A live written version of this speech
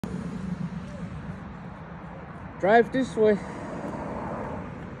Drive this way.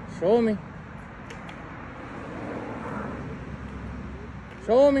 Show me.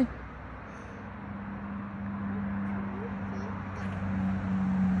 Show me.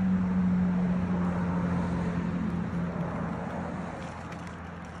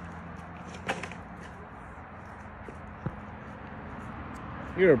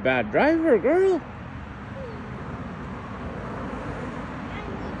 You're a bad driver, girl.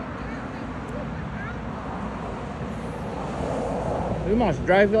 You must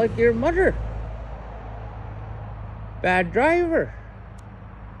drive like your mother. Bad driver.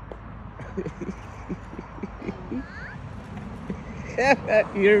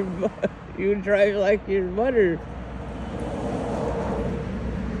 You drive like your mother.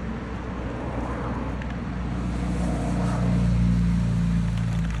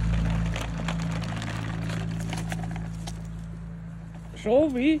 Show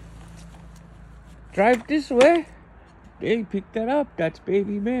me. Drive this way. Hey, pick that up. That's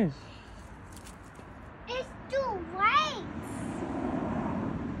baby miss. It's too white.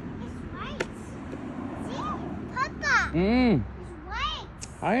 It's white. See, Papa. It's white.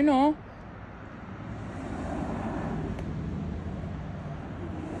 I know.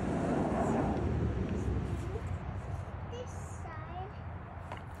 This side.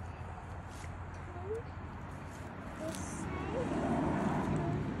 This side.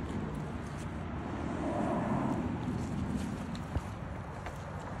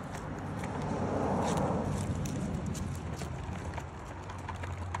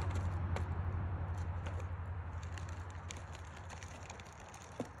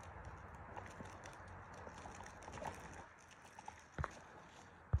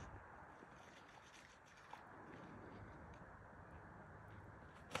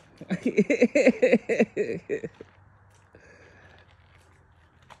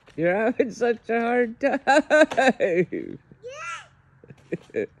 You're having such a hard time. Yeah. It's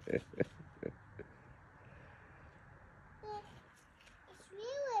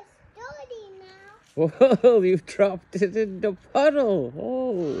really dirty now. Whoa, you've dropped it in the puddle.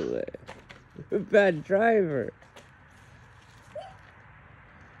 Holy. Bad driver.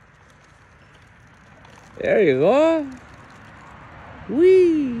 There you go.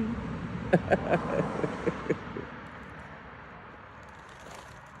 Whee! I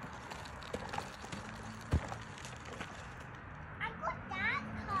got that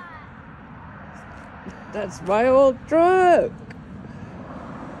car. That's my old truck.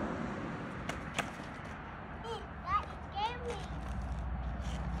 That scared me.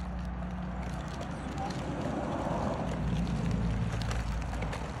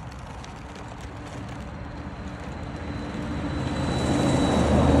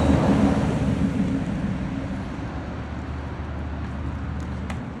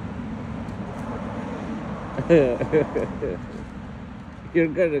 You're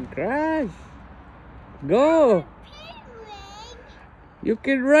gonna crash. Go. You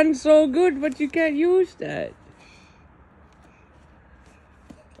can run so good, but you can't use that.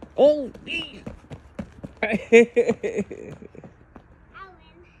 Oh, I win.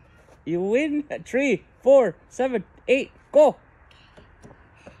 you win. 3, 4, 7, 8, go.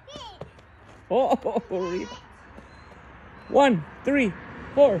 Oh, 1, 3,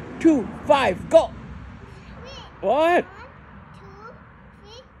 4, 2, 5, go. What? 1, 2,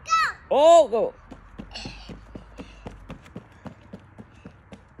 3, go. Oh, go.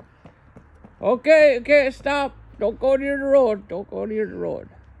 Okay, stop. Don't go near the road. Don't go near the road.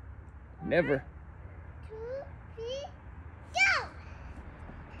 Never. 2, 3,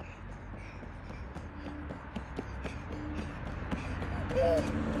 go.